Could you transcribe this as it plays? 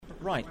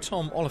Right,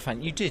 Tom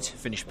Oliphant, you did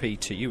finish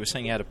P2. You were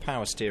saying you had a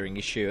power steering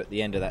issue at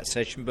the end of that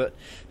session, but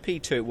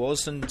P2 it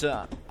was, and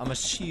I'm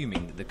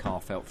assuming that the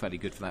car felt fairly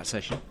good for that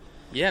session.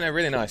 Yeah, no,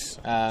 really nice.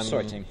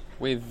 Sorry, team.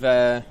 We've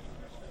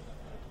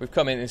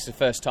come in. This is the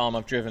first time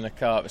I've driven a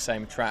car at the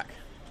same track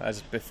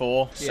as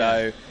before,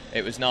 so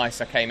it was nice.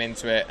 I came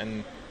into it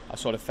and I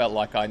sort of felt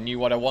like I knew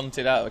what I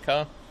wanted out of the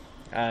car,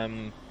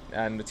 and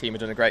the team had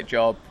done a great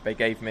job. They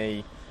gave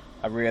me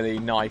a really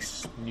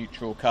nice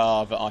neutral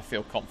car that I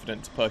feel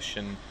confident to push,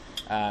 and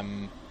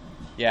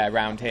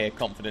around here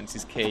confidence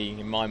is key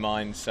in my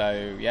mind.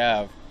 So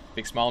yeah,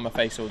 big smile on my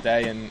face all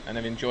day, and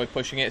I've enjoyed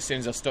pushing it. As soon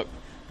as I stuck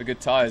the good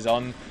tyres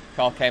on,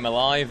 car came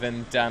alive,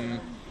 and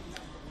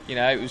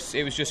it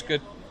was just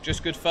good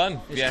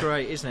fun. It's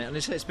great, isn't it? And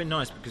it's been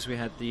nice because we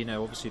had the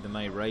obviously the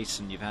May race,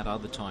 and you've had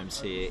other times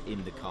here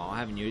in the car,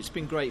 haven't you? It's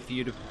been great for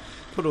you to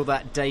put all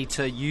that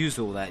data, use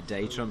all that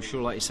data. I'm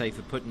sure, like you say,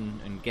 for putting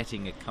and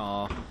getting a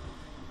car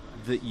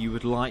that you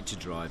would like to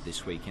drive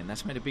this weekend.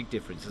 That's made a big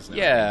difference, hasn't it?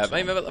 Yeah,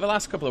 I mean, the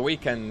last couple of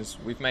weekends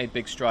we've made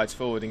big strides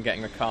forward in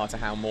getting the car to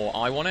how more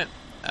I want it.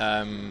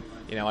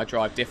 I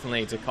drive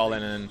differently to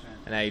Colin and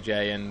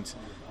AJ,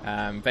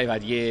 and they've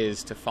had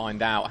years to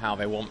find out how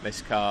they want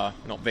this car,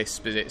 not this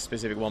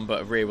specific one,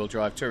 but a rear-wheel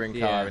drive touring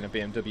car and a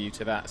BMW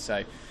to that.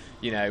 So,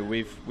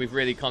 we've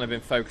really kind of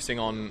been focusing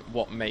on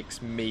what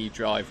makes me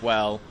drive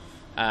well,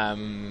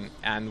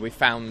 and we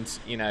found,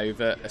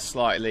 that a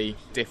slightly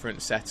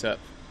different setup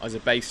as a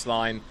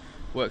baseline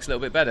works a little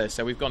bit better.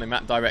 So we've gone in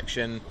that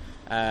direction.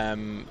 I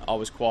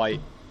was quite,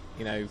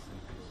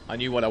 I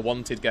knew what I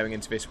wanted going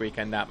into this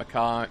weekend out of the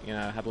car.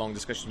 I had long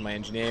discussions with my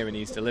engineer, and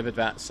he's delivered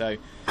that. So,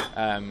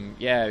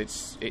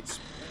 it's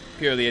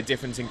purely a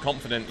difference in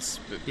confidence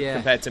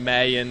compared to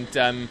May.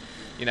 And,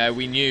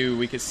 we knew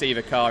we could see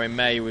the car in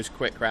May was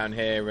quick round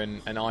here,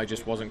 and I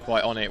just wasn't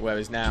quite on it,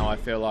 whereas now I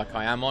feel like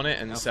I am on it.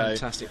 And so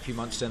fantastic. A few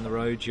months down the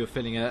road, you're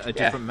feeling a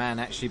different man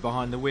actually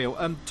behind the wheel.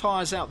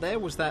 Tyres out there,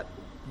 was that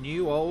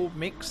new, old,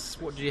 mix?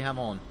 What did you have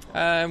on?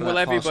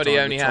 Everybody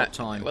only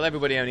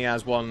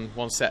has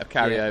one set of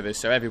carryovers,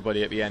 so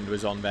everybody at the end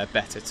was on their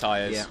better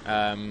tyres.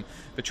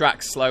 The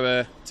track's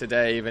slower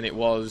today than it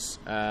was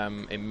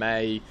in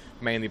May,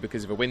 mainly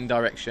because of a wind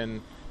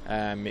direction.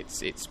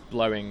 It's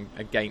blowing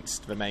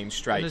against the main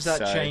straight. And has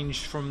that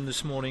changed from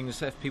this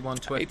morning's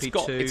FP1 to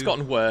FP2? It's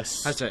gotten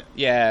worse. Has it?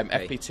 Yeah,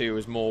 okay. FP2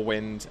 was more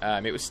wind.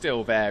 It was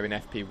still there in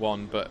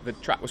FP1, but the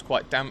track was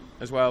quite damp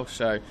as well.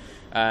 So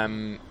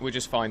we're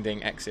just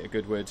finding exit of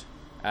Goodwood.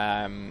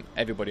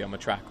 Everybody on the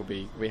track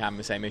we have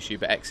the same issue,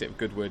 but exit of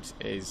Goodwood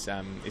is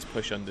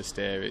push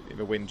understeer.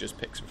 The wind just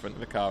picks the front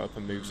of the car up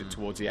and moves it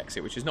towards the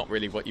exit, which is not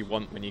really what you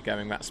want when you're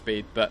going that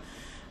speed. But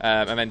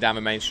and then down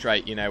the main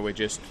straight, we're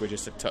just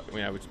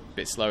a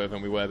bit slower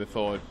than we were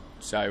before.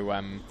 So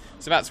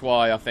that's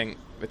why I think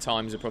the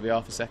times are probably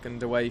half a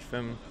second away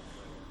from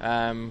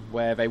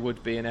where they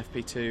would be in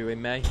FP2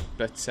 in May.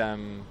 But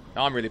I'm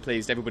really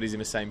pleased. Everybody's in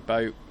the same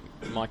boat.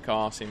 My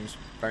car seems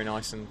very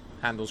nice and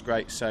handles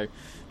great, so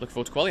looking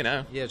forward to quali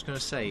now. Yeah, I was going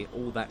to say,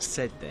 all that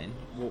said then,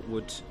 what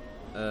would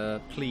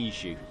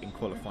please you in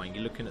qualifying?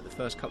 You're looking at the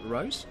first couple of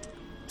rows?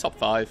 Top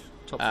five.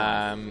 Top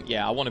five.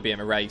 I want to be in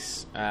a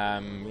race.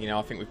 I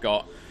think we've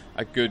got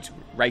a good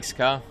race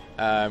car.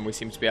 We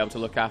seem to be able to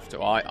look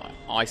after,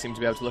 I seem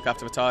to be able to look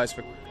after the tyres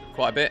for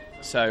quite a bit,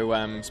 so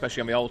especially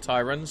on the old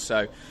tyre runs.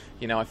 So,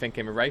 I think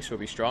in a race we'll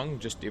be strong.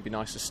 It'd be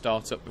nice to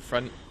start up the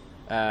front.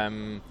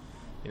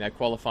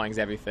 Qualifying's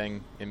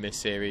everything in this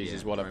series,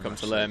 is what I've come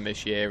to learn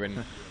this year.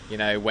 And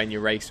when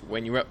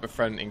you're up the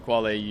front in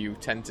quali, you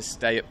tend to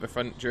stay up the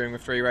front during the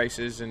three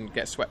races and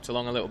get swept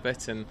along a little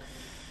bit. And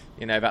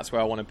that's where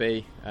I want to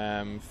be,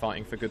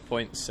 fighting for good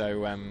points.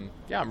 So I'm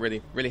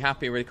really, really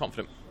happy, really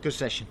confident. Good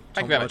session.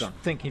 Thank you very much.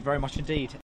 Thank you very much indeed.